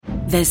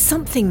There's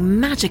something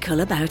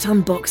magical about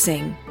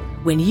unboxing.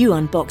 When you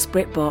unbox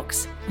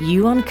BritBox,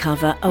 you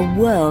uncover a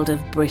world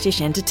of British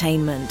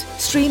entertainment.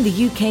 Stream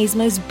the UK's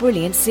most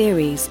brilliant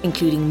series,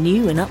 including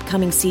new and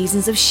upcoming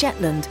seasons of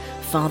Shetland,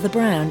 Father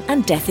Brown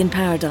and Death in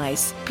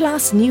Paradise.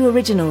 Plus new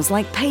originals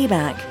like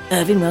Payback,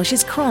 Irvine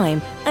Welsh's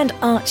Crime and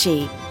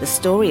Archie, the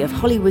story of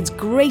Hollywood's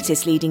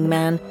greatest leading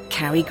man,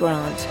 Cary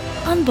Grant.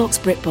 Unbox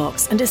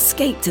BritBox and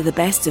escape to the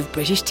best of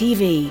British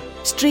TV.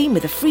 Stream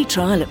with a free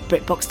trial at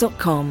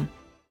BritBox.com.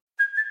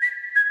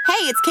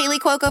 Hey, it's Kaylee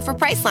Cuoco for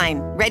Priceline.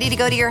 Ready to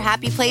go to your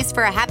happy place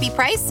for a happy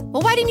price?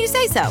 Well, why didn't you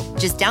say so?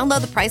 Just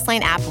download the Priceline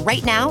app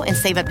right now and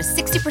save up to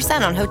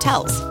 60% on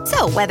hotels.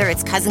 So whether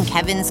it's Cousin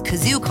Kevin's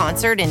Kazoo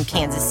Concert in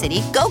Kansas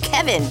City, go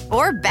Kevin,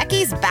 or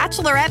Becky's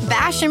Bachelorette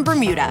Bash in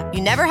Bermuda,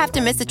 you never have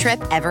to miss a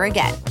trip ever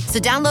again. So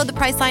download the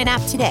Priceline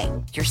app today.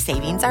 Your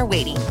savings are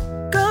waiting.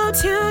 Go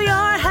to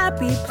your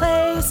happy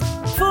place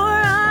for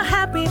a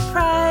happy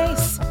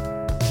price.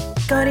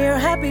 Go to your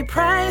happy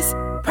price,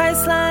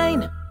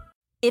 Priceline.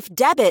 If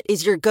debit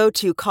is your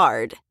go-to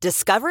card,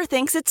 Discover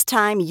thinks it's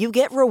time you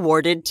get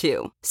rewarded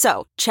too.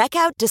 So, check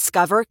out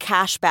Discover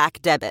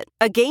Cashback Debit,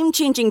 a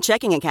game-changing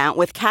checking account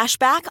with cash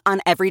back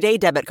on everyday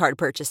debit card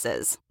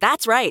purchases.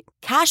 That's right,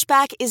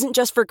 cashback isn't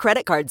just for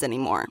credit cards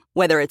anymore.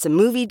 Whether it's a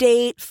movie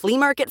date, flea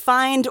market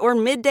find, or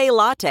midday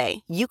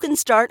latte, you can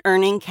start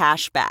earning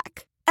cash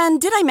back. And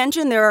did I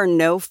mention there are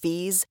no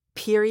fees,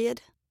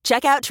 period?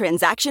 Check out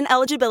transaction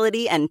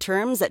eligibility and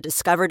terms at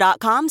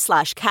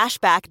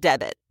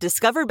discover.com/cashbackdebit.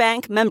 Discover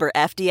Bank, member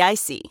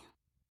FDIC.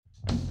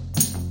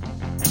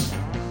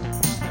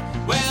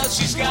 Well,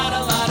 she's got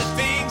a lot of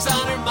things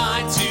on her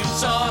mind to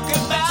talk about.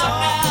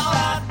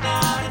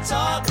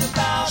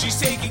 She's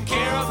taking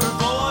care of her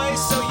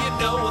voice, so you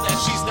know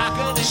that she's not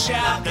gonna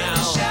shout now.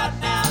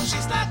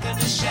 She's not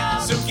gonna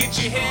shout. So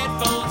get your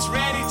headphones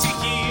ready to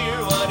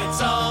hear what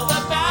it's all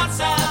about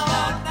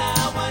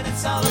now. What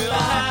it's all about. We'll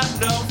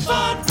have no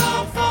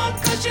fun,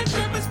 cause your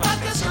Christmas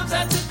podcast comes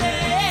out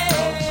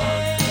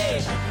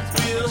today.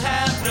 We'll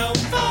have no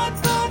fun,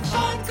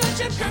 cause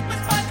your Christmas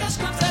podcast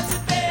comes out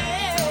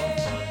today.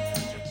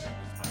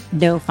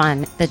 No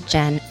Fun, the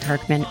Jen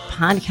Kirkman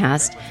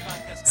podcast,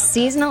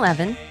 season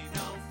 11,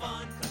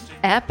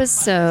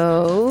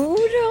 episode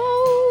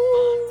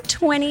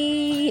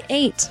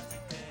 28.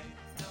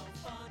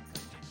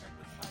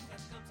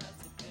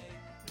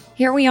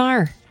 Here we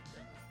are,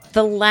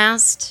 the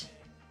last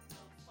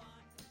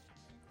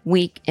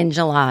week in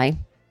July.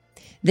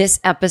 This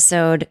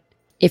episode,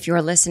 if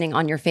you're listening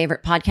on your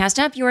favorite podcast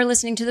app, you are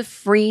listening to the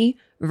free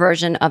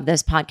version of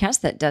this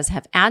podcast that does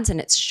have ads,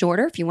 and it's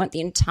shorter. If you want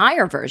the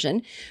entire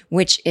version,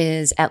 which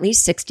is at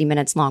least 60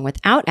 minutes long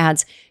without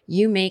ads,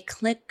 you may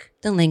click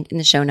the link in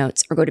the show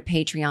notes or go to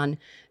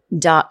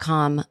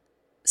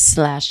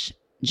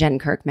patreon.com/Jen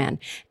Kirkman.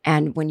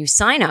 And when you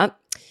sign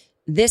up,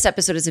 this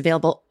episode is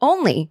available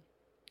only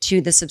to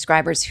the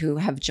subscribers who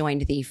have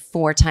joined the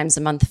 4 times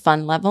a month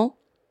fun level.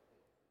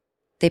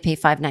 They pay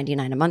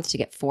 $5.99 a month to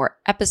get 4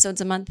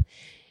 episodes a month.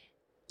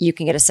 You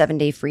can get a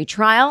 7-day free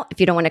trial if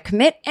you don't want to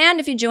commit.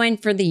 And if you join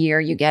for the year,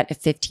 you get a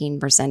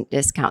 15%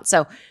 discount.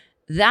 So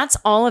that's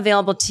all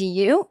available to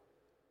you.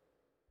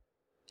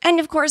 And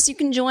of course, you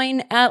can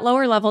join at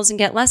lower levels and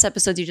get less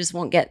episodes. You just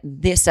won't get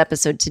this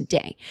episode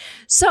today.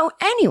 So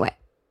anyway,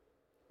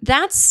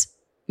 that's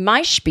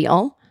my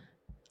spiel.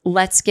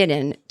 Let's get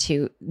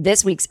into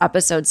this week's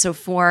episode. So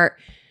for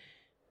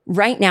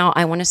right now,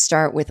 I want to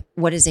start with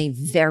what is a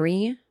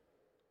very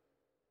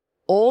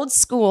old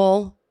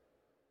school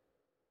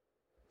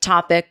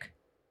topic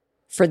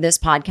for this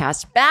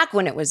podcast. Back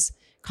when it was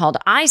called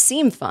I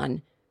Seem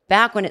Fun,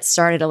 back when it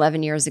started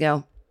 11 years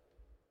ago.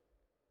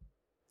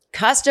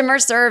 Customer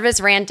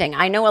service ranting.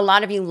 I know a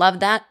lot of you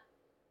love that.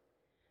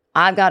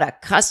 I've got a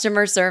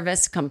customer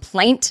service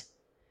complaint.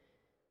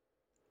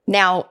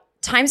 Now,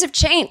 times have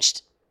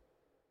changed.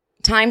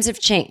 Times have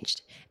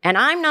changed. And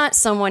I'm not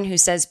someone who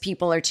says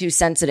people are too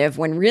sensitive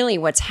when really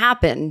what's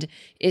happened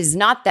is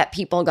not that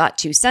people got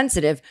too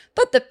sensitive,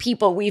 but the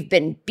people we've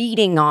been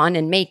beating on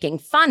and making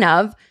fun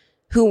of,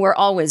 who were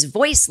always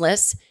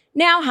voiceless,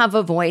 now have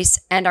a voice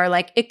and are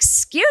like,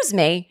 excuse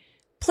me,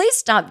 please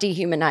stop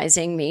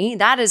dehumanizing me.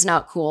 That is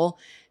not cool.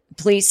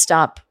 Please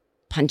stop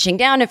punching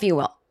down, if you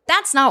will.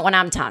 That's not what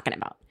I'm talking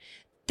about.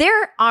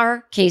 There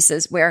are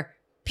cases where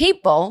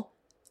people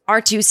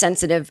are too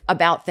sensitive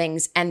about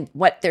things, and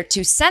what they're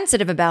too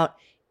sensitive about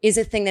is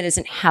a thing that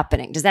isn't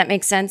happening. Does that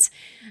make sense?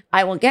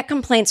 I will get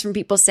complaints from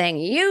people saying,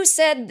 you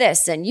said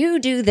this and you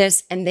do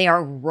this, and they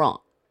are wrong.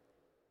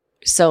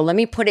 So let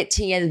me put it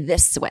to you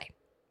this way.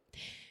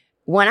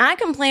 When I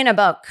complain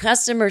about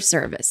customer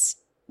service,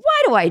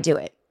 why do I do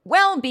it?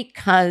 Well,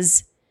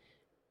 because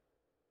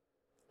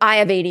I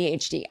have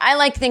ADHD. I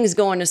like things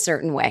going a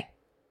certain way.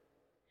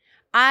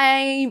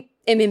 I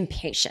am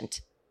impatient.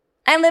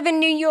 I live in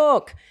New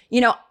York.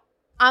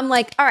 I'm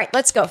like, all right,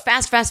 let's go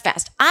fast, fast,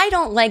 fast. I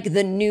don't like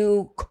the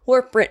new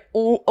corporate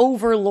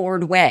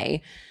overlord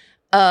way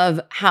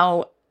of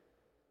how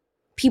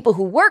people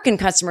who work in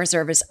customer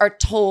service are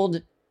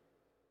told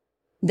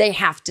they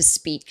have to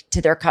speak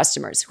to their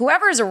customers.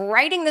 Whoever is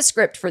writing the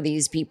script for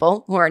these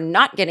people who are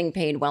not getting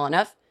paid well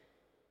enough,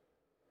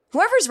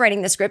 whoever's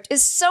writing the script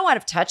is so out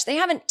of touch. They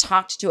haven't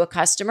talked to a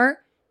customer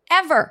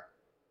ever.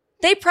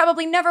 They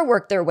probably never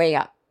worked their way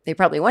up. They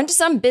probably went to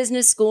some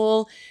business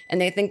school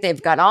and they think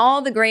they've got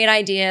all the great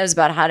ideas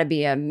about how to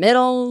be a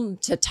middle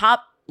to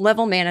top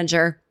level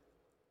manager.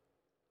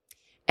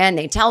 And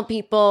they tell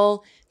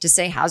people to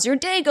say, how's your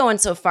day going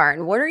so far?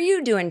 And what are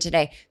you doing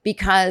today?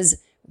 Because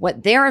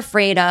what they're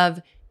afraid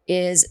of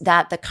is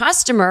that the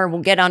customer will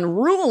get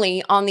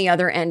unruly on the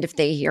other end if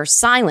they hear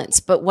silence.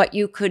 But what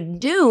you could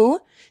do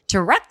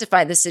to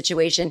rectify the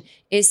situation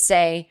is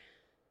say,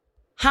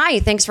 hi,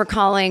 thanks for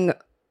calling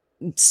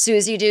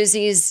Susie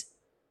Doosie's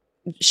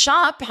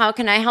shop. How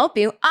can I help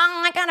you?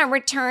 Oh, I got to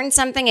return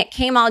something. It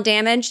came all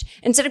damaged.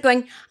 Instead of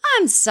going,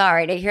 I'm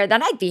sorry to hear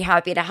that. I'd be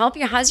happy to help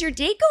you. How's your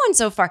day going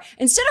so far?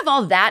 Instead of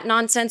all that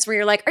nonsense where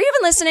you're like, are you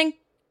even listening?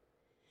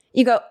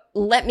 You go,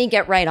 let me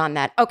get right on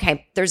that.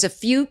 Okay, there's a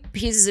few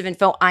pieces of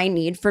info I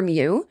need from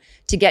you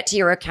to get to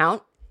your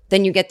account.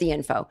 Then you get the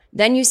info.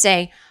 Then you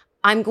say,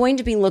 I'm going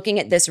to be looking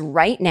at this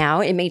right now.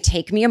 It may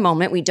take me a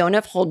moment. We don't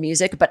have hold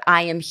music, but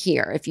I am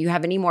here. If you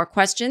have any more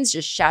questions,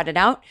 just shout it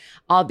out.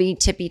 I'll be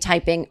tippy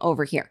typing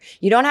over here.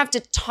 You don't have to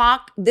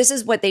talk. This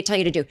is what they tell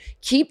you to do.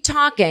 Keep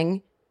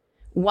talking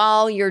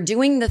while you're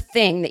doing the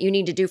thing that you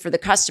need to do for the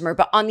customer.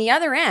 But on the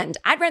other end,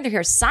 I'd rather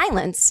hear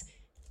silence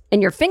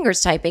and your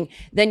fingers typing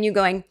than you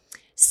going,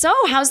 so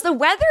how's the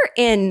weather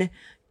in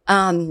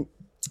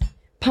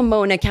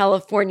Pomona,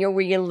 California,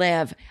 where you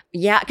live?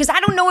 Yeah, because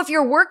I don't know if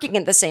you're working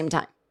at the same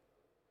time.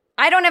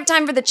 I don't have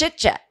time for the chit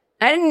chat.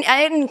 I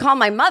didn't call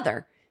my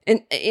mother,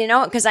 and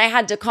because I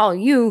had to call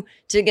you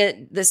to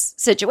get this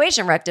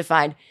situation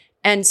rectified.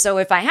 And so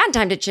if I had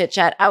time to chit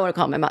chat, I would have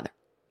called my mother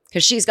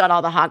because she's got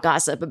all the hot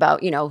gossip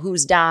about,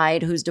 who's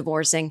died, who's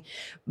divorcing.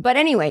 But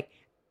anyway,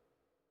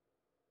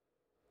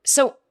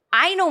 so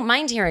I don't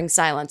mind hearing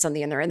silence on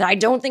the other end. I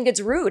don't think it's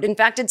rude. In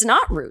fact, it's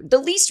not rude. The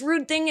least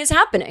rude thing is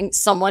happening.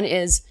 Someone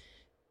is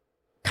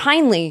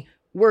kindly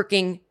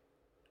working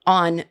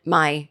on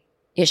my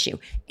issue.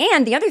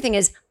 And the other thing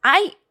is,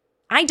 I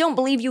don't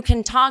believe you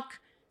can talk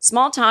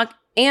small talk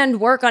and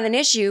work on an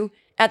issue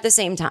at the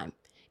same time.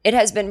 It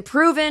has been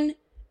proven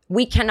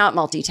we cannot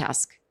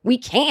multitask. We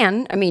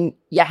can. I mean,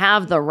 you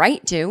have the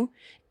right to,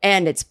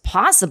 and it's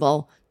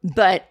possible,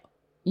 but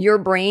your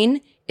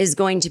brain is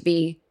going to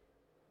be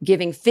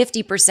giving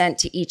 50%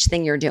 to each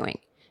thing you're doing.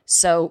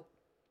 So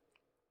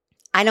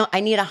I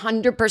need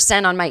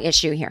 100% on my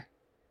issue here.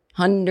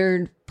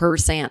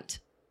 100%.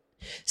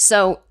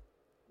 So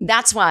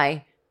that's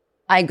why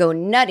I go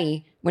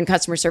nutty when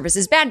customer service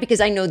is bad, because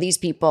I know these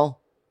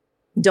people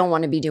don't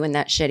want to be doing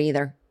that shit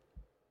either.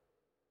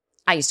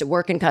 I used to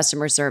work in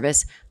customer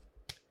service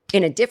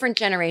in a different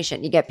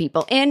generation. You get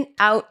people in,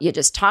 out, you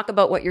just talk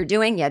about what you're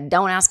doing. You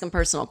don't ask them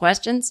personal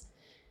questions.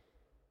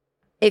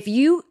 If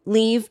you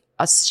leave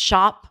a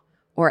shop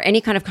or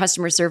any kind of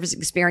customer service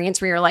experience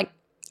where you're like,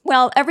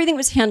 well, everything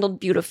was handled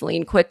beautifully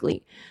and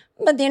quickly,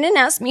 but they didn't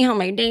ask me how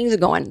my days are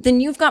going, then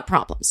you've got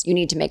problems. You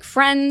need to make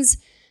friends,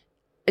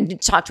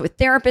 talk to a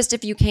therapist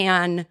if you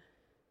can.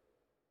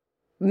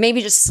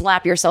 Maybe just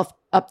slap yourself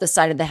up the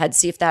side of the head,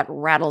 see if that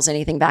rattles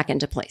anything back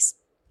into place.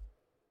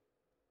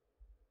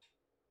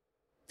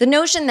 The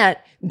notion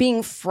that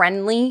being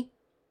friendly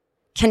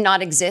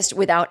cannot exist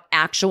without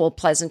actual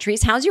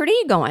pleasantries, how's your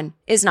day going,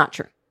 is not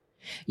true.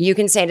 You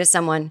can say to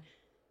someone,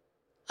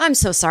 I'm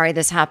so sorry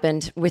this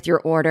happened with your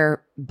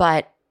order,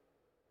 but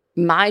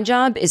my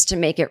job is to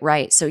make it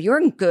right. So you're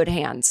in good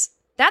hands.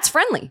 That's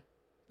friendly.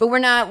 But we're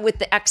not with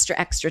the extra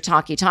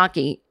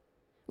talky.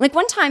 Like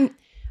one time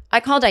I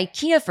called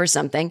IKEA for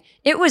something.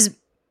 It was,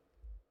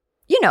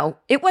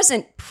 it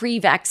wasn't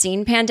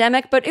pre-vaccine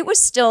pandemic, but it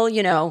was still,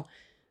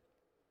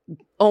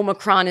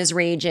 Omicron is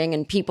raging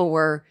and people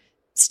were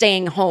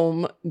staying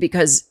home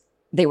because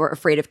they were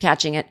afraid of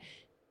catching it.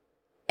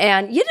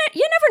 And you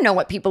never know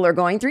what people are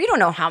going through. You don't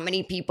know how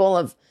many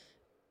people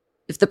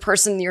if the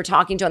person you're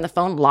talking to on the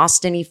phone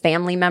lost any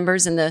family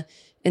members in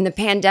the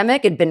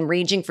pandemic. Had been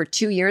raging for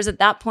 2 years at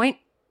that point.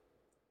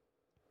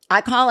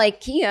 I call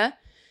IKEA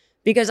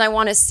because I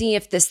want to see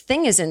if this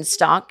thing is in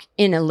stock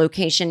in a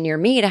location near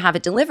me to have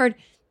it delivered.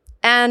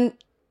 And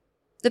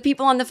the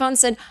people on the phone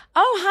said,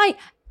 oh,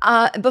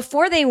 hi.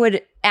 Before they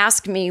would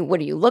ask me, what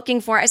are you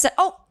looking for? I said,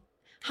 oh,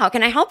 how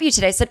can I help you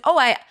today? I said,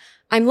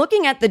 I'm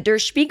looking at the Der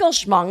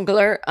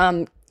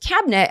Spiegelschmangler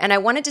cabinet, and I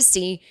wanted to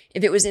see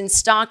if it was in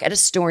stock at a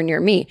store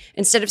near me.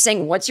 Instead of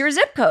saying, what's your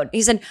zip code?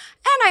 He said, and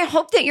I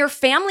hope that your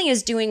family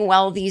is doing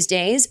well these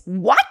days.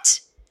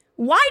 What?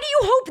 Why do you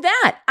hope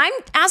that? I'm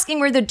asking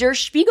where the Der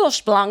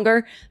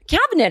Spiegelschmangler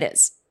cabinet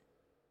is.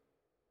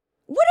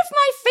 What if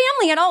my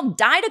family had all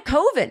died of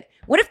COVID?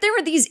 What if there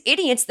were these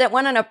idiots that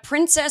went on a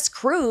princess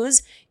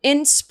cruise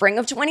in spring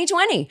of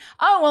 2020?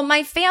 Oh, well,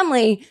 my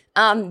family,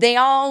 they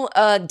all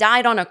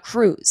died on a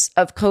cruise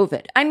of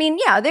COVID. I mean,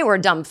 yeah, they were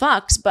dumb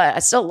fucks, but I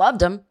still loved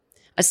them.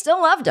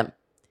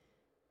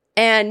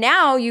 And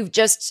now you've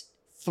just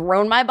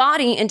thrown my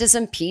body into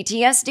some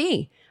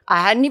PTSD.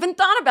 I hadn't even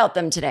thought about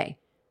them today.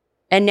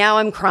 And now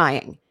I'm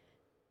crying.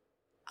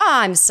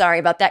 I'm sorry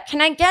about that.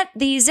 Can I get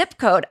the zip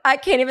code? I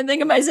can't even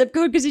think of my zip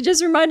code because he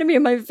just reminded me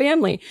of my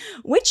family.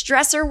 Which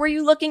dresser were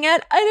you looking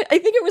at? I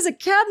think it was a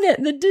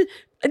cabinet.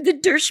 The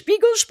Der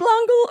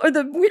Spiegelsplangle or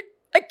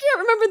I can't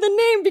remember the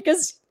name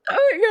because,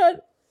 oh my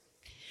God.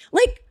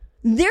 Like,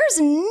 there's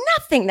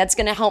nothing that's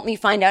going to help me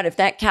find out if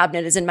that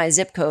cabinet is in my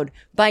zip code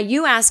by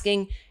you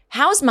asking,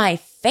 how's my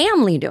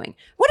family doing?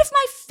 What if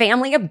my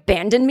family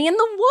abandoned me in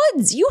the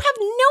woods? You have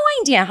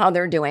no idea how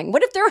they're doing.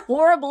 What if they're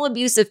horrible,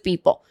 abusive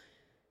people?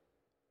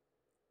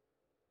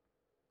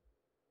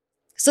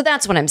 So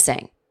that's what I'm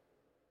saying.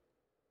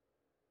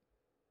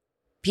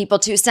 People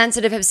too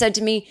sensitive have said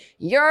to me,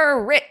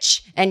 you're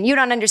rich and you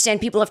don't understand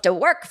people have to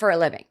work for a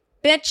living.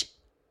 Bitch,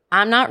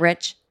 I'm not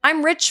rich.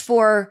 I'm rich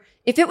for,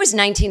 if it was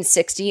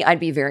 1960, I'd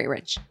be very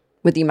rich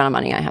with the amount of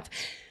money I have.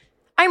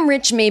 I'm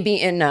rich maybe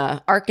in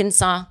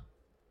Arkansas,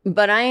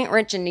 but I ain't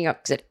rich in New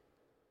York City.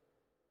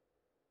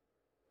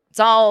 It's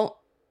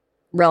all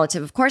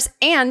relative, of course.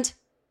 And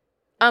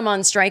I'm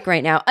on strike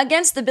right now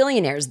against the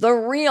billionaires, the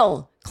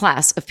real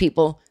class of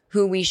people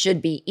who we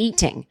should be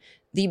eating.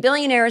 The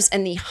billionaires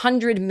and the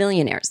 100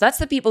 millionaires. That's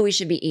the people we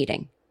should be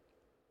eating.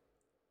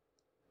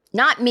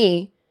 Not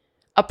me,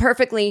 a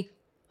perfectly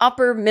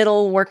upper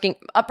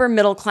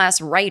middle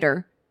class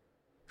writer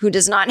who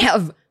does not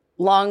have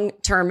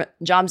long-term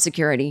job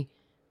security,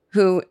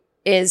 who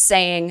is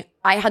saying,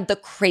 I had the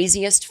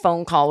craziest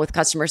phone call with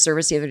customer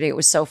service the other day. It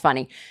was so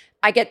funny.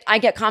 I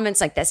get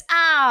comments like this.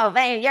 Oh,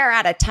 man, you're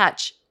out of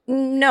touch.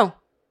 No,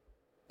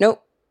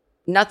 nope,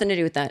 nothing to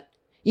do with that.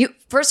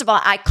 First of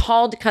all, I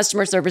called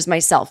customer service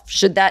myself.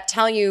 Should that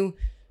tell you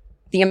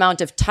the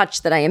amount of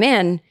touch that I am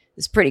in?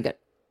 It's pretty good.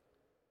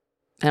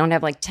 I don't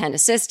have like 10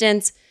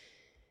 assistants.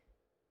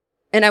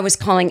 And I was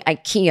calling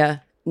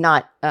IKEA,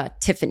 not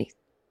Tiffany.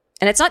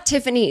 And it's not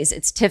Tiffany's,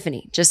 it's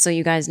Tiffany. Just so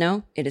you guys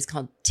know, it is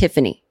called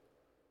Tiffany.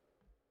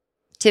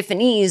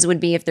 Tiffany's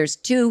would be if there's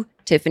 2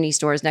 Tiffany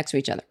stores next to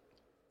each other.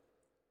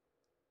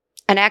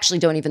 And I actually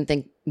don't even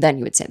think then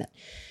you would say that.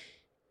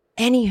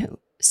 Anywho,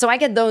 so I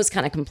get those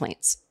kind of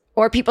complaints.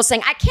 Or people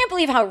saying, I can't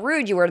believe how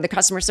rude you were to the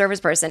customer service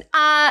person.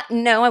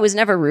 No, I was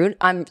never rude.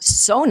 I'm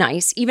so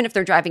nice. Even if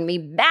they're driving me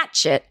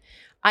batshit,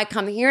 I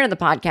come here to the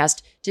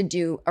podcast to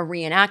do a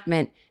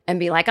reenactment and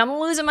be like, I'm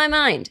losing my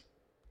mind.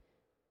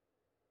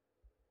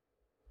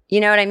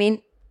 You know what I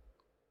mean?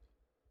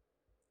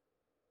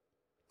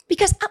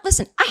 Because,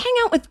 listen, I hang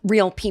out with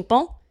real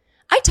people.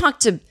 I talk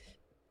to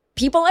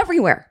people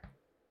everywhere.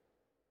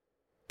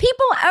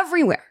 People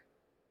everywhere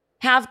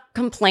have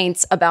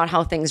complaints about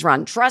how things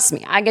run. Trust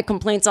me, I get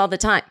complaints all the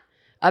time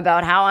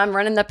about how I'm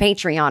running the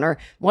Patreon or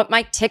what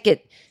my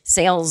ticket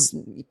sales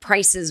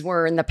prices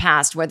were in the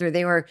past, whether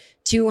they were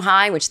too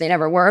high, which they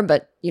never were,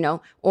 but,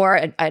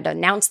 or I'd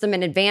announce them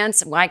in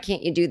advance. Why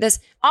can't you do this?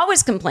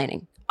 Always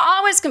complaining,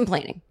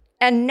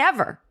 and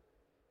never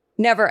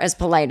as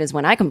polite as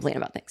when I complain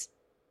about things.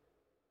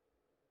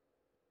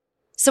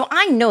 So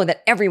I know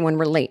that everyone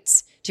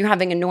relates to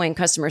having annoying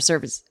customer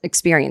service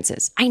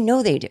experiences. I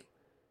know they do.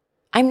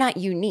 I'm not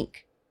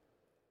unique.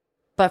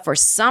 But for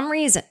some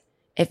reason,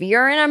 if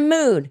you're in a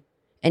mood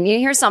and you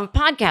hear some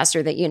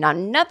podcaster that you know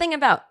nothing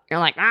about, you're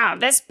like,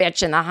 this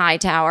bitch in the high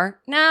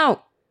tower.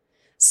 No.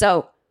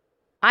 So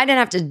I didn't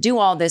have to do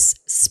all this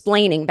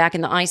splaining back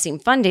in the I Seem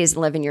Fun days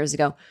 11 years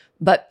ago.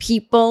 But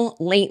people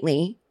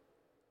lately,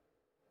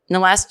 in the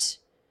last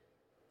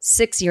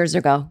 6 years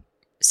ago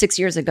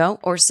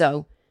or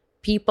so,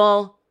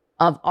 people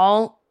of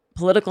all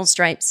political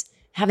stripes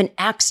have an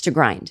axe to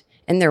grind.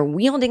 And they're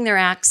wielding their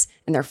axe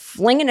and they're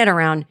flinging it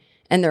around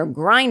and they're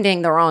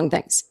grinding the wrong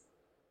things.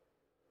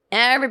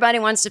 Everybody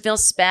wants to feel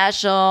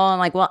special. I'm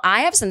like, well,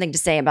 I have something to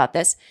say about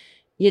this.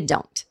 You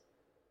don't.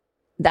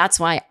 That's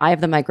why I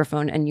have the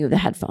microphone and you have the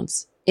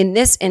headphones. In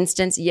this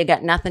instance, you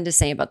got nothing to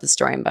say about the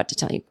story I'm about to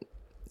tell you.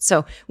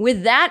 So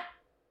with that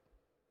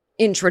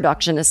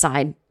introduction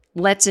aside,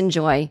 let's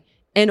enjoy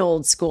an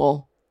old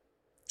school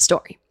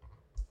story.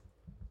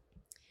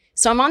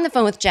 So I'm on the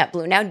phone with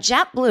JetBlue. Now,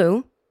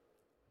 JetBlue,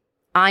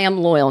 I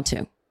am loyal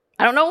to.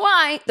 I don't know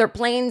why. Their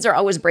planes are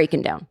always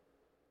breaking down.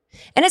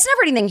 And it's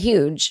never anything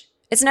huge.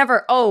 It's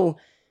never,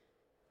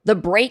 the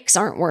brakes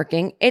aren't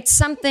working. It's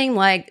something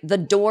like the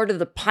door to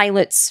the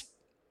pilot's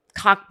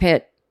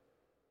cockpit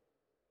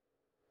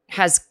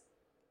has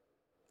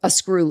a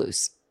screw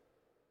loose.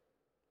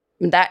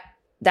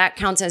 That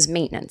counts as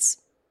maintenance.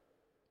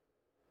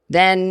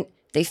 Then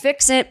they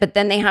fix it, but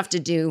then they have to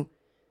do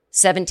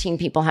 17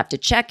 people have to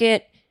check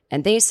it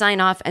and they sign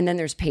off and then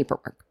there's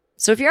paperwork.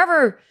 So if you're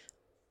ever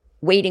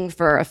waiting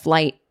for a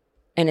flight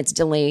and it's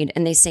delayed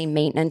and they say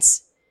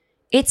maintenance,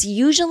 it's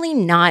usually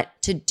not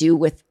to do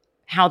with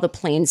how the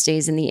plane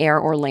stays in the air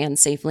or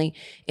lands safely.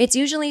 It's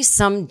usually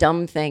some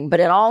dumb thing, but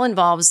it all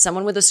involves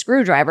someone with a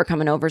screwdriver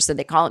coming over, so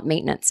they call it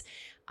maintenance.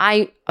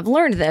 I've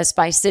learned this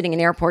by sitting in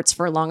airports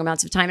for long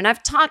amounts of time, and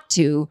I've talked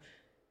to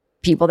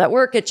people that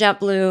work at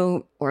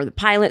JetBlue or the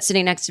pilot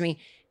sitting next to me,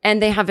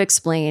 and they have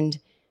explained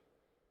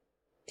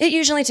It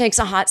usually takes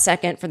a hot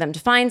second for them to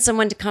find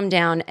someone to come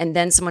down, and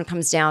then someone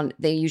comes down.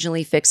 They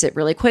usually fix it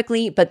really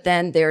quickly, but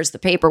then there's the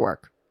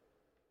paperwork.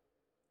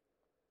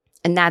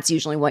 And that's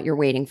usually what you're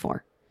waiting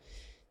for.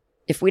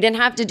 If we didn't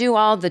have to do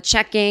all the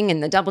checking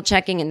and the double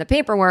checking and the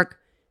paperwork,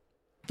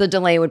 the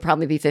delay would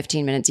probably be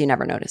 15 minutes. You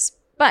never notice.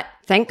 But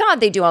thank God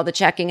they do all the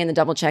checking and the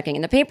double checking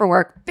and the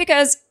paperwork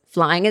because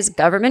flying is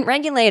government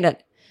regulated.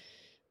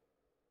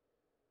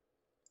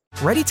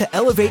 Ready to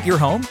elevate your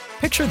home?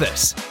 Picture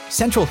this: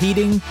 central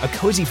heating, a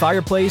cozy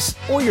fireplace,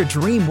 or your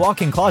dream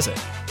walk-in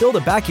closet. Build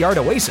a backyard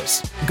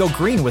oasis, go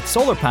green with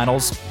solar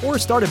panels, or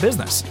start a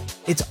business.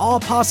 It's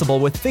all possible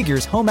with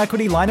Figure's home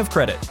equity line of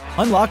credit.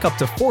 Unlock up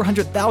to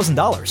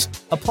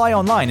 $400,000. Apply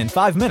online in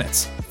 5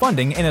 minutes.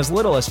 Funding in as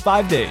little as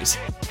 5 days.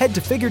 Head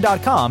to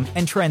Figure.com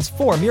and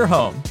transform your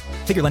home.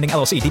 Figure Lending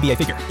LLC, DBA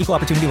Figure, Equal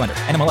Opportunity Lender,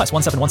 NMLS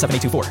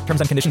 1717824.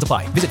 Terms and conditions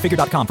apply. Visit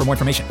Figure.com for more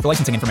information. For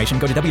licensing information,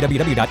 go to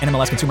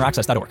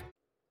www.nmlsconsumeraccess.org.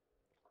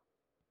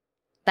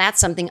 That's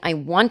something I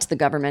want the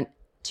government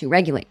to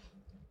regulate.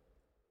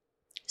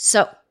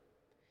 So,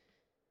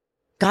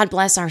 God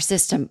bless our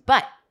system,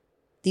 but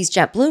these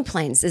JetBlue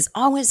planes is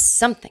always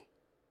something.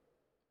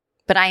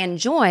 But I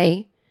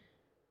enjoy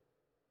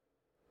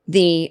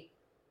the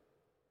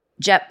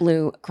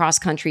JetBlue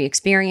cross-country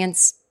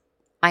experience.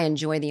 I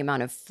enjoy the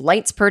amount of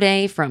flights per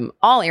day from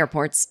all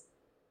airports.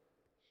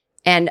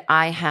 And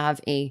I have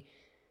a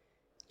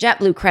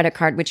JetBlue credit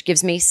card, which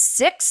gives me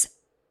 6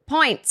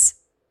 points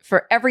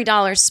for every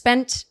dollar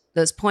spent.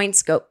 Those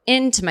points go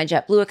into my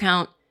JetBlue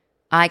account.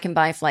 I can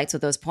buy flights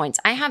with those points.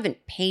 I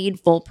haven't paid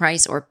full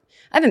price, or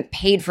I haven't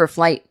paid for a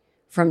flight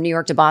from New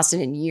York to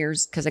Boston in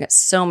years because I got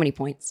so many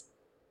points.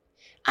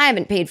 I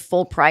haven't paid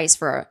full price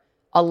for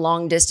a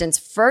long distance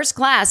first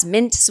class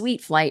mint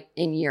suite flight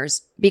in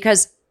years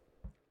because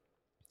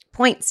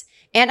points.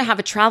 And I have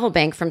a travel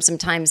bank from some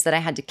times that I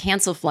had to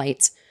cancel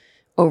flights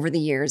over the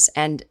years,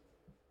 and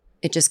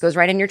it just goes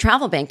right in your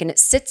travel bank and it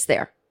sits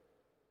there.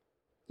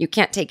 You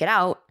can't take it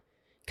out.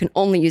 You can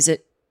only use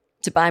it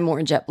to buy more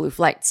JetBlue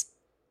flights.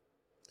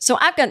 So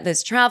I've got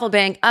this travel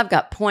bank. I've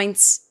got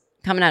points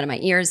coming out of my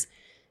ears.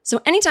 So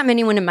anytime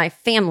anyone in my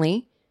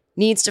family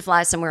needs to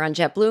fly somewhere on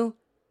JetBlue,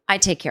 I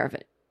take care of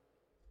it.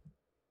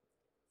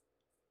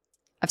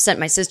 I've sent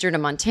my sister to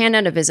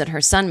Montana to visit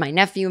her son, my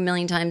nephew, a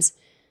million times.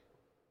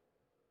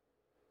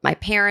 My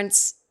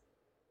parents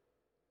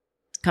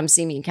come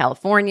see me in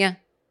California.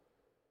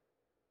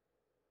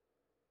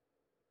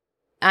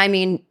 I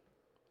mean,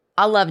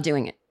 I love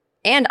doing it.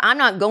 And I'm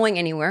not going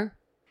anywhere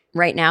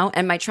right now.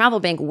 And my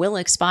travel bank will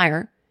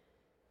expire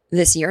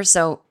this year.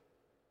 So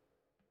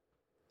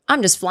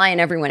I'm just flying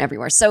everyone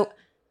everywhere. So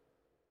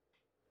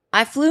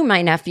I flew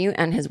my nephew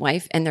and his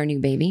wife and their new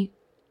baby.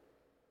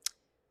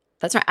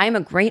 That's right. I'm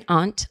a great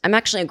aunt. I'm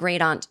actually a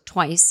great aunt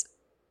twice.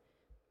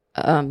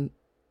 My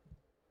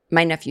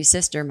nephew's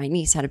sister, my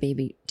niece, had a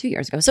baby 2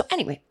 years ago. So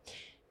anyway,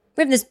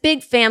 we have this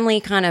big family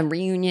kind of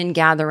reunion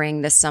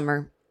gathering this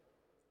summer.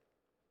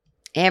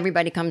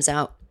 Everybody comes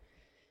out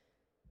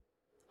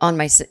on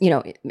my,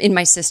 in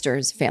my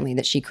sister's family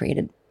that she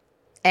created.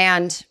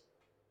 And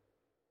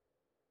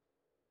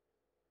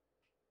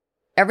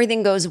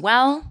everything goes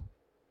well.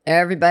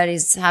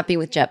 Everybody's happy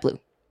with JetBlue.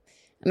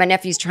 And my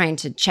nephew's trying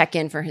to check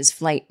in for his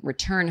flight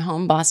return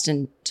home,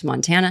 Boston to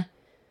Montana.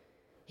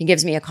 He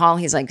gives me a call.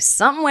 He's like,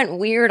 something went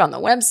weird on the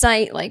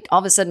website. Like all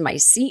of a sudden my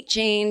seat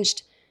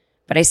changed,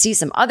 but I see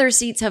some other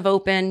seats have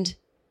opened.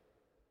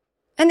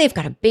 And they've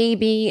got a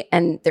baby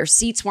and their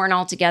seats weren't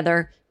all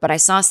together, but I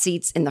saw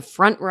seats in the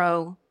front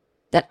row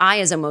that I,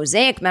 as a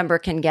Mosaic member,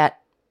 can get.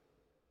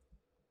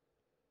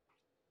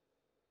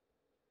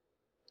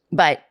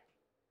 But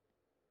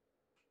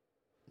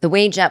the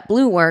way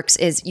JetBlue works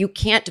is you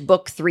can't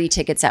book 3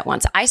 tickets at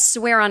once. I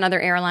swear on other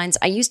airlines,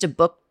 I used to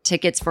book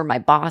tickets for my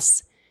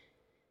boss.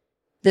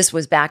 This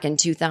was back in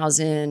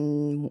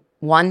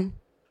 2001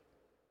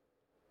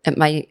 at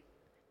my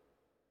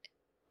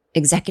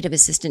executive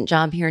assistant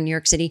job here in New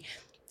York City.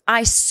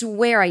 I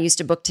swear I used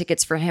to book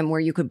tickets for him where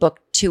you could book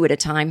 2 at a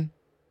time.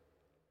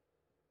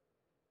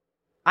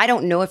 I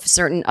don't know if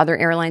certain other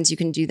airlines you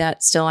can do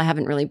that still. I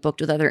haven't really booked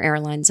with other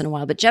airlines in a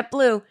while. But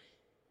JetBlue,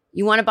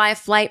 you want to buy a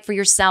flight for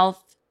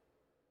yourself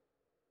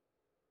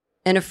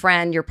and a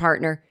friend, your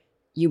partner,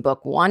 you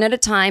book 1 at a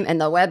time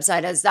and the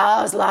website is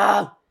those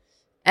low.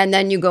 And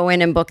then you go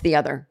in and book the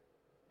other.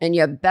 And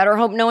you better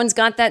hope no one's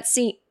got that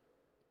seat.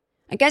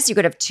 I guess you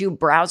could have 2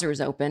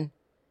 browsers open.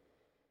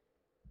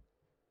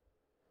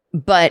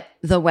 But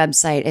the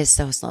website is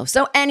so slow.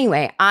 So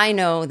anyway, I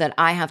know that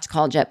I have to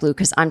call JetBlue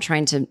because I'm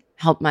trying to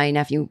help my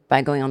nephew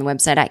by going on the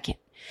website. I can't.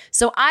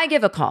 So I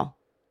give a call.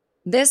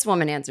 This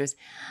woman answers,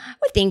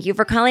 well, thank you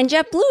for calling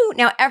JetBlue.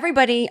 Now,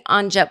 everybody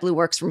on JetBlue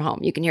works from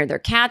home. You can hear their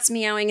cats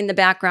meowing in the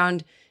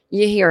background.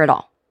 You hear it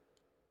all.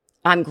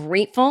 I'm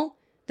grateful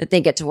that they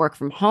get to work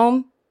from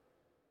home.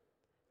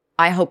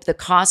 I hope the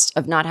cost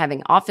of not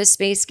having office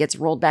space gets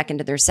rolled back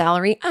into their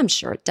salary. I'm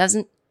sure it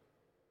doesn't.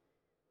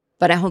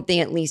 But I hope they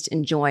at least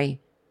enjoy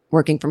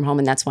working from home,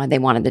 and that's why they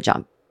wanted the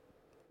job.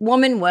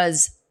 Woman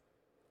was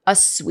a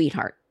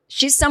sweetheart.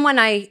 She's someone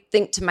I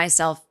think to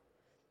myself,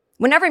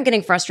 whenever I'm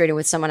getting frustrated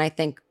with someone, I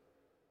think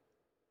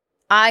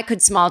I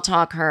could small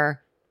talk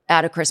her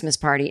at a Christmas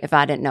party if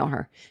I didn't know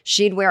her.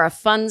 She'd wear a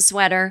fun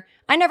sweater.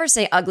 I never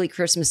say ugly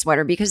Christmas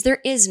sweater because there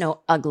is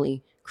no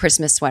ugly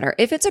Christmas sweater.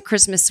 If it's a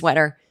Christmas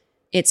sweater,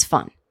 it's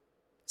fun.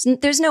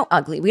 There's no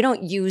ugly. We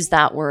don't use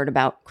that word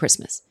about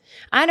Christmas.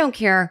 I don't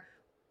care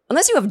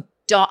unless you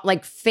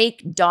have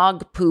fake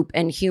dog poop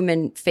and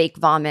human fake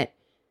vomit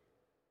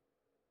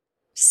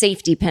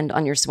safety pinned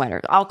on your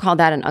sweater. I'll call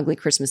that an ugly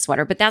Christmas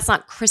sweater, but that's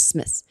not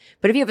Christmas.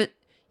 But if you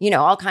have,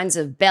 all kinds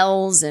of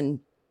bells and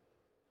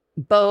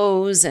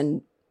bows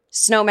and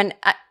snowmen,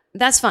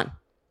 that's fun.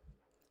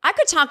 I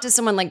could talk to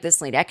someone like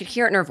this lady. I could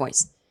hear it in her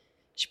voice.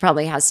 She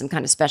probably has some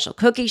kind of special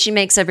cookie she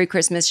makes every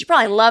Christmas. She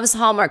probably loves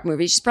Hallmark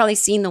movies. She's probably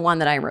seen the one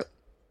that I wrote.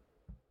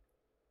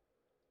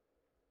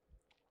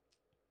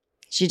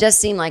 She does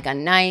seem like a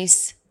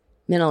nice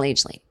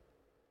middle-aged lady.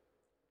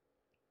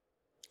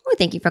 Oh,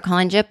 thank you for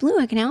calling JetBlue.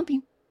 I can help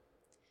you.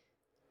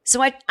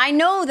 So I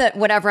know that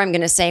whatever I'm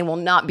going to say will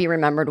not be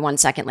remembered 1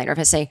 second later. If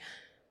I say,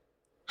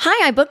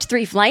 hi, I booked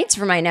 3 flights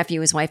for my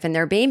nephew, his wife, and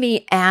their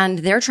baby, and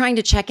they're trying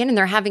to check in and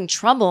they're having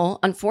trouble.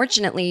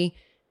 Unfortunately,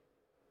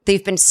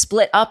 they've been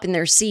split up in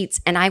their seats,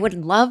 and I would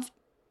love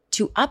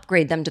to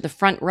upgrade them to the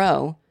front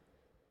row,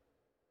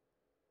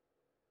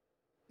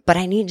 but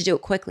I need to do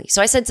it quickly.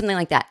 So I said something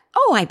like that.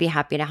 Oh, I'd be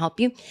happy to help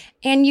you.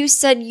 And you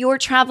said you're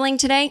traveling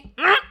today?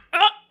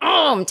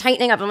 I'm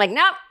tightening up. I'm like,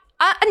 no,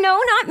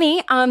 not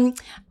me.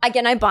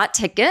 Again, I bought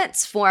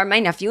tickets for my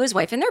nephew, his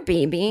wife, and their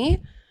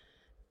baby.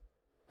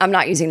 I'm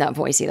not using that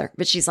voice either,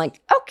 but she's like,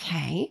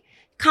 okay,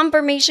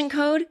 confirmation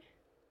code.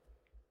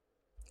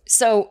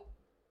 So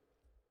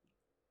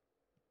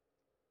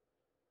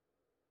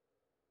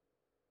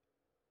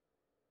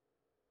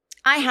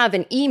I have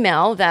an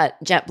email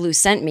that JetBlue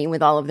sent me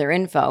with all of their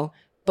info,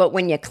 but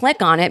when you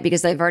click on it,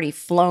 because they've already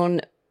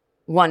flown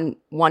one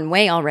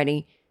way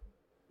already,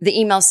 the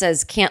email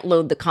says can't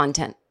load the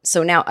content.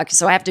 So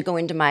I have to go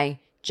into my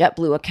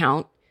JetBlue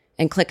account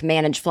and click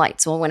manage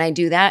flights. Well, when I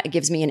do that, it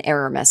gives me an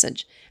error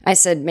message. I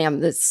said, ma'am,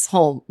 this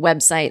whole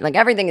website,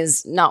 everything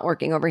is not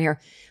working over here.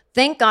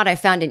 Thank God I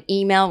found an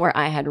email where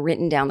I had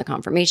written down the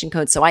confirmation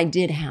code. So I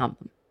did have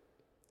them.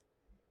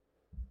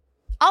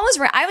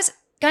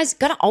 Guys,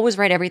 gotta always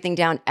write everything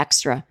down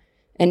extra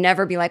and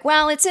never be like,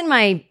 well, it's on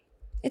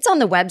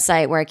the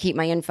website where I keep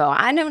my info.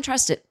 I don't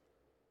trust it.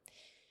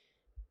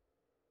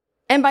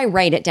 And by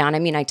write it down, I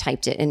mean, I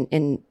typed it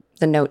in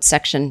the notes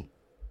section.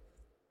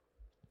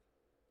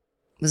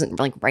 Wasn't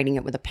like writing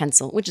it with a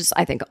pencil, which is,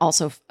 I think,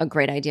 also a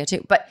great idea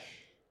too. But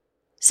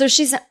so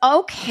she said,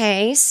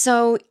 okay,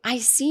 so I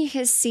see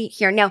his seat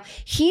here. Now,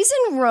 he's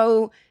in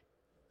row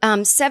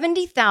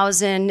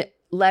 70,000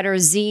 letter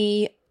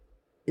ZZZ.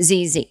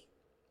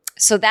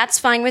 So that's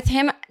fine with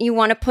him. You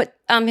want to put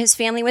his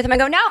family with him? I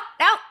go, no.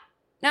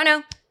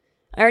 I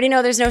already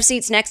know there's no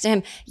seats next to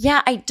him.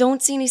 Yeah, I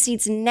don't see any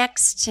seats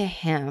next to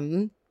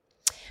him,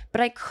 but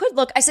I could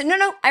look. I said,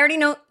 no, I already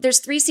know there's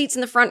 3 seats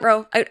in the front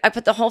row. I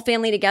put the whole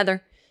family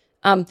together.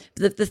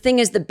 The thing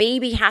is the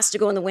baby has to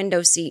go in the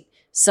window seat.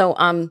 So,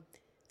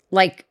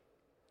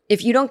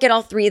 if you don't get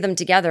all 3 of them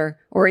together,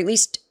 or at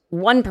least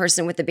one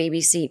person with the baby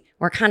seat,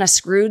 we're kind of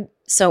screwed.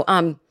 So,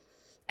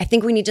 I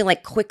think we need to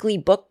quickly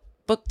book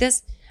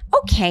this.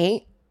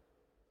 Okay.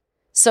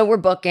 So we're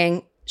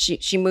booking.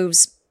 She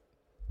moves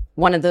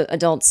one of the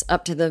adults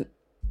up to the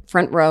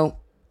front row.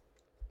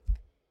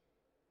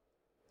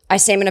 I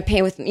say I'm going to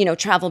pay with,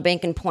 travel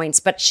bank and points,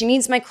 but she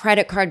needs my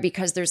credit card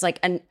because there's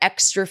an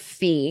extra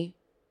fee.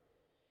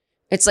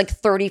 It's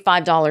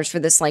 $35 for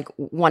this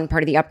one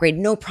part of the upgrade.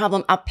 No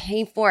problem. I'll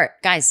pay for it.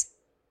 Guys,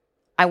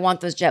 I want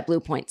those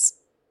JetBlue points.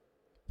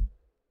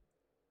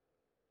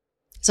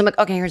 So I'm like,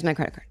 okay, here's my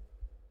credit card.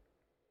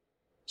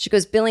 She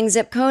goes, billing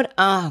zip code.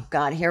 Oh,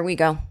 God, here we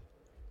go.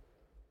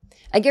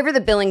 I give her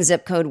the billing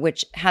zip code,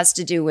 which has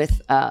to do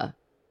with where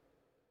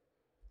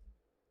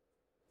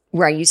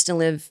I used to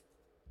live.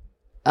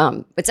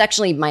 It's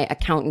actually my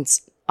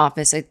accountant's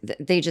office.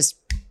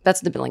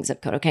 That's the billing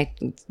zip code, okay?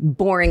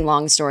 Boring,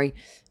 long story.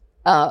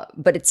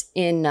 But it's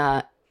in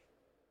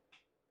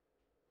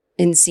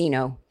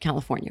Encino,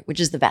 California,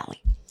 which is the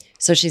valley.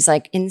 So she's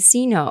like,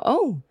 Encino.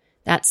 Oh,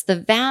 that's the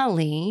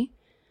valley.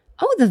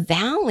 Oh, the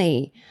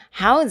valley.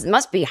 It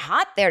must be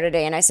hot there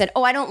today. And I said,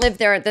 oh, I don't live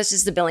there. This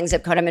is the billing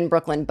zip code. I'm in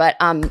Brooklyn. But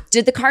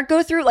did the card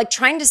go through?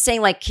 Trying to say,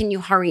 can you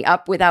hurry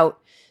up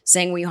without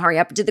saying, will you hurry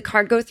up? Did the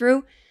card go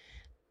through?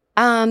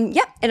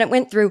 Yeah, and it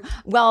went through.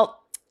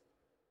 Well,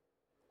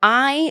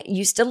 I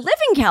used to live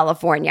in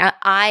California.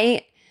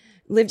 I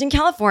lived in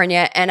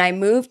California and I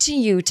moved to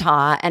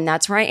Utah, and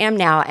that's where I am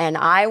now. And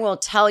I will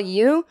tell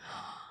you,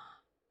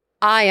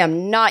 I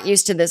am not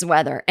used to this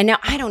weather. And now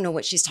I don't know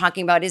what she's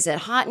talking about. Is it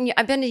hot?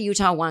 I've been to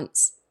Utah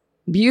once.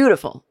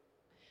 Beautiful.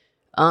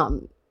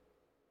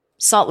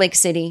 Salt Lake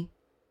City.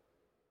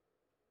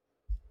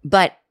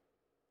 But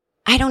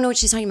I don't know what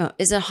she's talking about.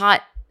 Is it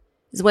hot?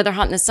 Is the weather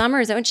hot in the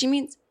summer? Is that what she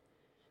means?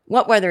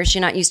 What weather is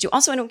she not used to?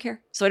 Also, I don't care.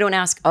 So I don't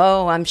ask.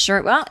 Oh, I'm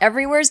sure. Well,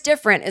 everywhere's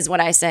different is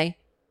what I say.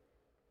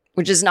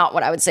 which is not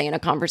what I would say in a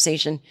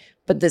conversation.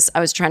 But I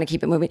was trying to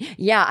keep it moving.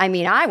 Yeah, I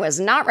mean, I was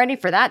not ready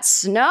for that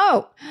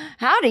snow.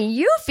 How do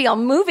you feel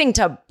moving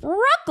to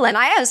Brooklyn?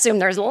 I assume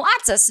there's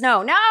lots of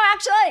snow. No,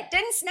 actually, it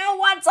didn't snow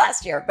once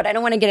last year, but I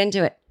don't want to get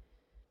into it.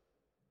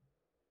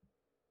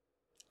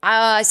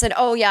 I said,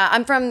 oh, yeah,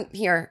 I'm from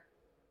here.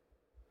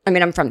 I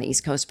mean, I'm from the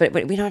East Coast, but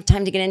we don't have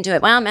time to get into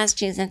it. Well,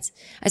 Massachusetts.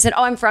 I said,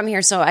 oh, I'm from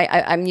here, so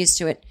I'm used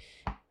to it.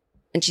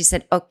 And she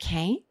said,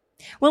 okay.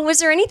 Well, was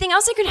there anything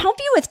else I could help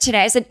you with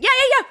today? I said, yeah.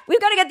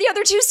 We've got to get the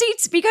other 2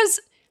 seats because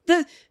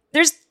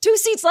there's 2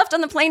 seats left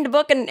on the plane to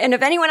book. And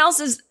if anyone else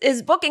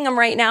is booking them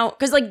right now,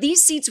 because like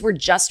these seats were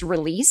just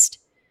released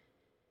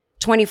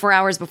 24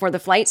 hours before the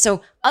flight.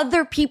 So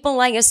other people,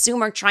 I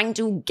assume, are trying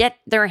to get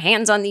their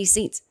hands on these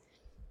seats.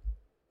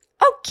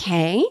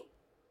 Okay.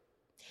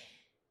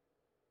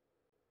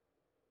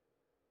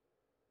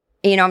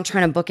 You know, I'm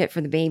trying to book it for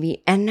the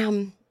baby.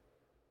 And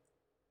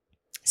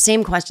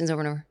same questions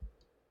over and over.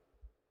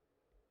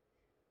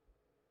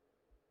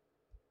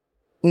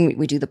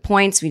 We do the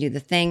points, we do the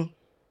thing.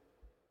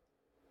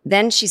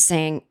 Then she's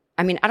saying,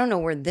 I mean, I don't know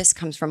where this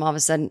comes from all of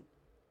a sudden.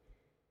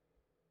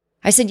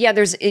 I said, yeah,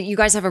 you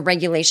guys have a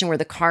regulation where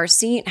the car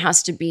seat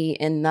has to be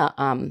in the,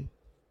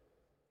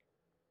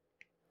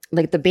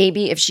 like the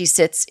baby, if she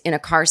sits in a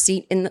car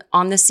seat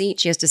on the seat,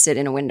 she has to sit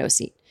in a window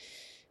seat.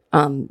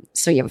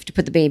 So you have to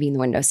put the baby in the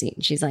window seat.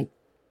 And she's like,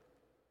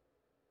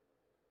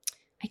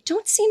 I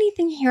don't see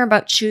anything here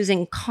about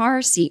choosing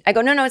car seat. I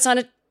go, no, it's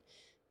not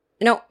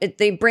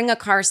they bring a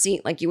car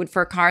seat like you would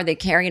for a car. They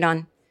carry it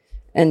on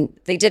and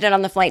they did it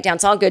on the flight down.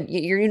 It's all good.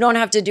 You don't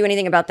have to do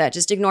anything about that.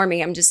 Just ignore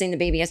me. I'm just saying the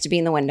baby has to be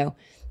in the window.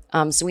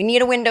 So we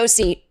need a window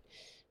seat.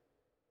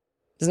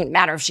 Doesn't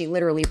matter if she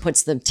literally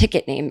puts the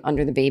ticket name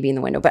under the baby in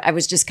the window. But I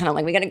was just kind of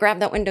like, we got to grab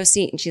that window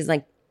seat. And she's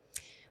like,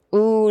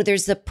 ooh,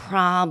 there's the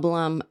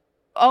problem.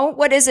 Oh,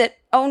 what is it?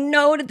 Oh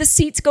no, did the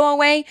seats go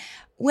away?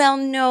 Well,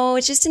 no,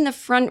 it's just in the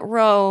front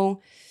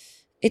row.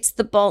 It's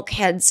the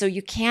bulkhead, so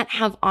you can't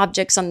have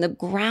objects on the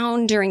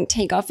ground during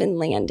takeoff and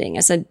landing.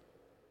 I said,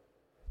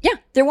 yeah,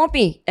 there won't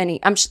be any.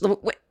 First of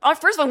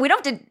all, we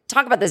don't have to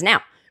talk about this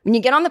now. When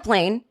you get on the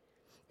plane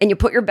and you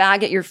put your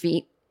bag at your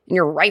feet and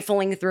you're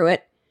rifling through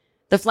it,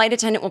 the flight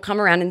attendant will come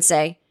around and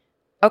say,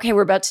 okay,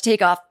 we're about to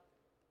take off.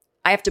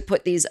 I have to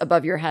put these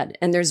above your head.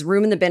 And there's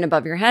room in the bin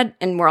above your head,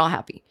 and we're all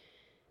happy.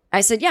 I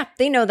said, yeah,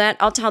 they know that.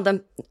 I'll tell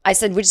them. I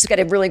said, we just got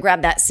to really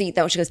grab that seat,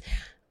 though. She goes,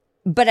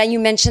 but you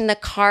mentioned the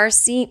car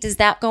seat. Does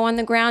that go on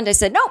the ground? I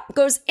said, no, it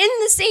goes in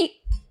the seat,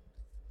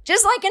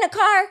 just like in a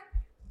car,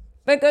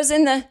 but it goes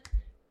in the,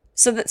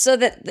 so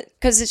that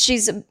because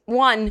she's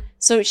 1,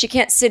 so she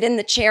can't sit in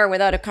the chair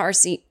without a car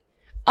seat.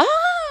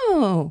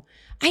 Oh,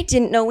 I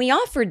didn't know we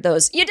offered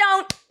those. You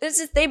don't.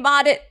 They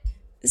bought it.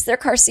 It's their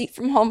car seat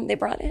from home. They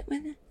brought it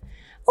with it.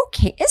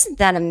 Okay, isn't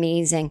that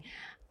amazing?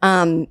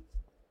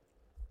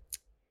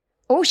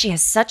 Oh, she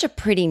has such a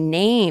pretty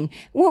name.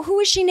 Well, who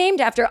is she named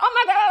after?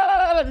 Oh my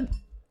God.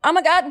 Oh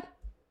my God.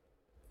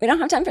 We don't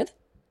have time for that.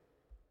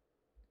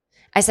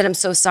 I said, I'm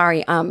so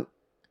sorry. I'm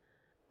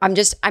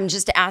just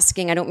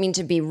asking. I don't mean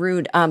to be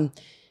rude.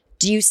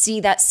 Do you see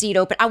that seat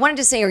open? I wanted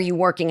to say, are you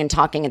working and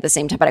talking at the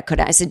same time? But I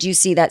couldn't. I said, do you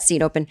see that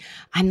seat open?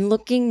 I'm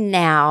looking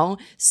now.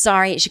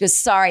 Sorry. She goes,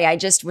 sorry. I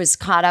just was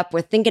caught up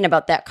with thinking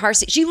about that car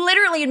seat. She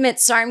literally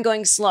admits, sorry, I'm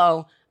going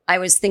slow. I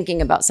was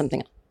thinking about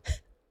something else.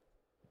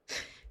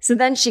 So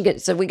then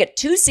we get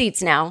 2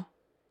 seats now.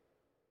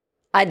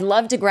 I'd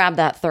love to grab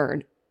that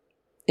 3rd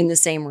in the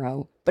same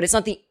row, but it's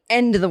not the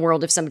end of the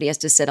world if somebody has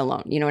to sit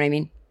alone. You know what I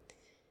mean?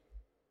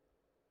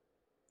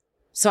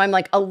 So I'm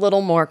like a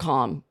little more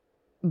calm.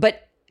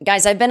 But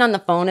guys, I've been on the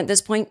phone at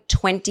this point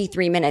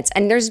 23 minutes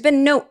and there's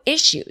been no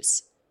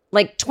issues.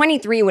 Like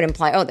 23 would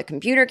imply, oh, the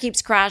computer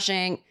keeps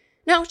crashing.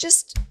 No,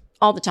 just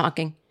all the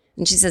talking.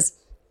 And she says,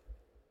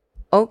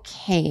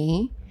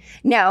 okay.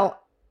 Now,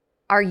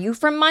 are you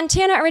from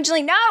Montana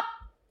originally?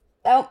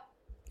 No.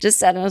 Just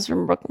said I was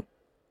from Brooklyn.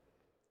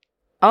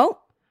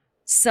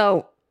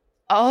 So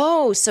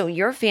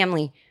your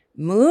family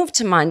moved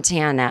to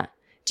Montana.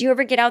 Do you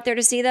ever get out there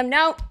to see them?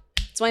 No.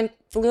 That's why I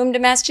flew them to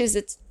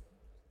Massachusetts.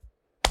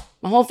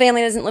 My whole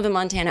family doesn't live in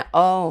Montana.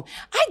 Oh,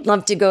 I'd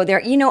love to go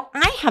there. You know,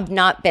 I have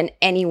not been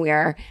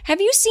anywhere.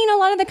 Have you seen a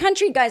lot of the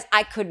country? Guys,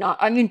 I could not.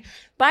 I mean,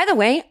 by the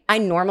way, I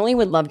normally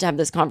would love to have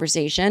this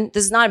conversation.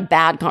 This is not a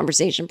bad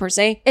conversation per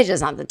se. It's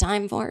just not the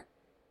time for it.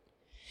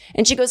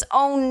 And she goes,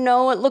 oh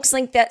no, it looks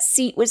like that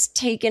seat was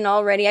taken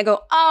already. I go,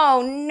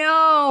 oh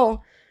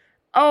no.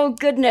 Oh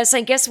goodness.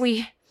 I guess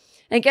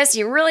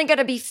you really got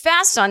to be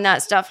fast on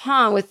that stuff,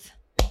 huh?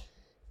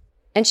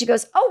 And she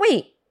goes, oh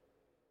wait,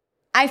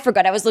 I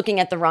forgot I was looking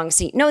at the wrong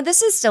seat. No,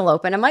 this is still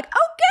open. I'm like,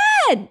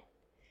 oh good.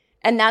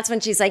 And that's when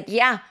she's like,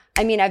 yeah,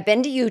 I mean, I've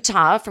been to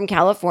Utah from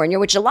California,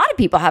 which a lot of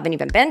people haven't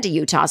even been to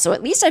Utah. So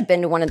at least I've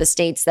been to one of the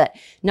states that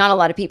not a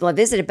lot of people have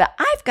visited. But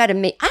I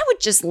would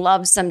just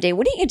love someday,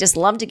 wouldn't you just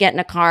love to get in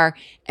a car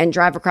and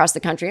drive across the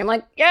country? I'm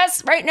like,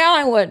 yes, right now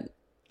I would.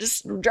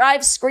 Just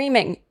drive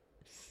screaming.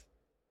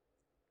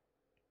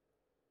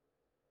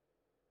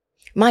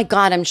 My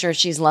God, I'm sure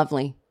she's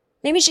lovely.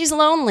 Maybe she's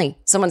lonely.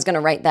 Someone's going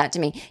to write that to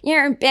me.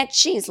 You're a bitch.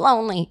 She's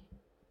lonely.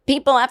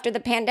 People after the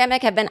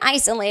pandemic have been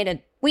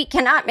isolated. We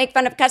cannot make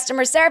fun of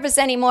customer service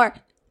anymore.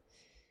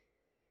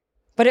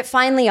 But it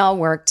finally all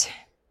worked.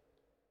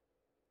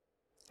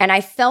 And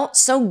I felt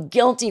so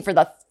guilty for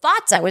the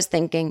thoughts I was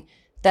thinking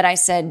that I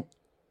said,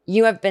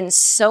 you have been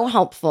so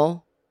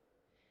helpful.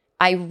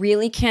 I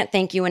really can't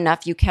thank you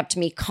enough. You kept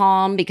me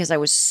calm because I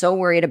was so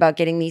worried about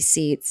getting these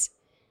seats.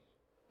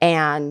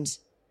 And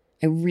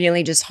I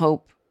really just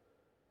hope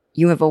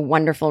you have a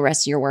wonderful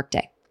rest of your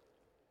workday.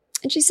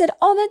 And she said,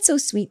 oh, that's so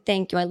sweet.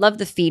 Thank you. I love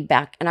the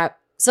feedback. And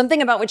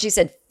something about what she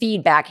said,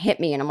 feedback, hit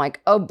me. And I'm like,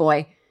 oh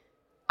boy,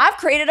 I've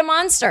created a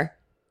monster.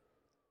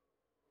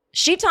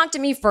 She talked to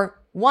me for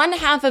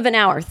 1/2 of an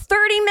hour,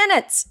 30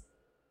 minutes.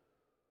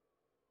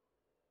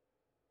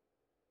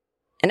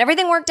 And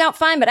everything worked out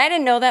fine, but I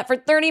didn't know that for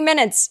 30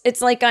 minutes.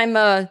 It's like I'm,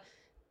 I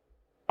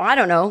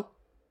don't know,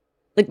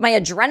 like my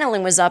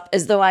adrenaline was up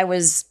as though I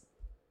was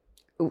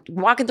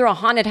walking through a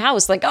haunted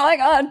house. Like, oh my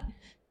God.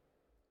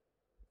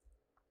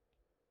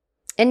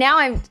 And now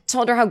I've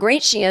told her how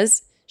great she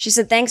is. She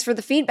said, thanks for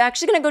the feedback.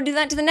 She's going to go do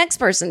that to the next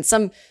person.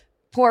 Some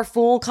poor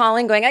fool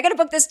calling, going, I got to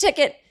book this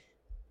ticket.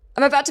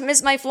 I'm about to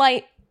miss my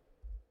flight.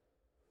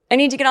 I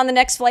need to get on the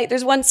next flight.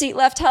 There's 1 seat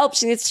left. Help.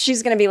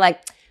 She's going to be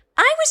like,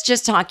 I was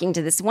just talking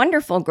to this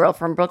wonderful girl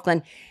from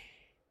Brooklyn.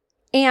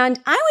 And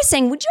I was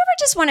saying, would you ever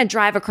just want to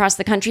drive across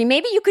the country?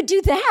 Maybe you could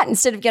do that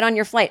instead of get on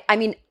your flight. I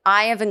mean,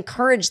 I have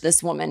encouraged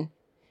this woman.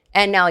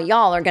 And now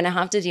y'all are going to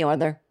have to deal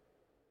with her.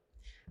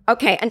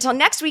 Okay, until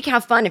next week,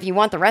 have fun. If you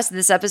want the rest of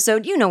this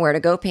episode, you know where to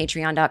go.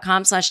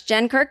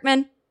 Patreon.com/Jen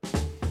Kirkman.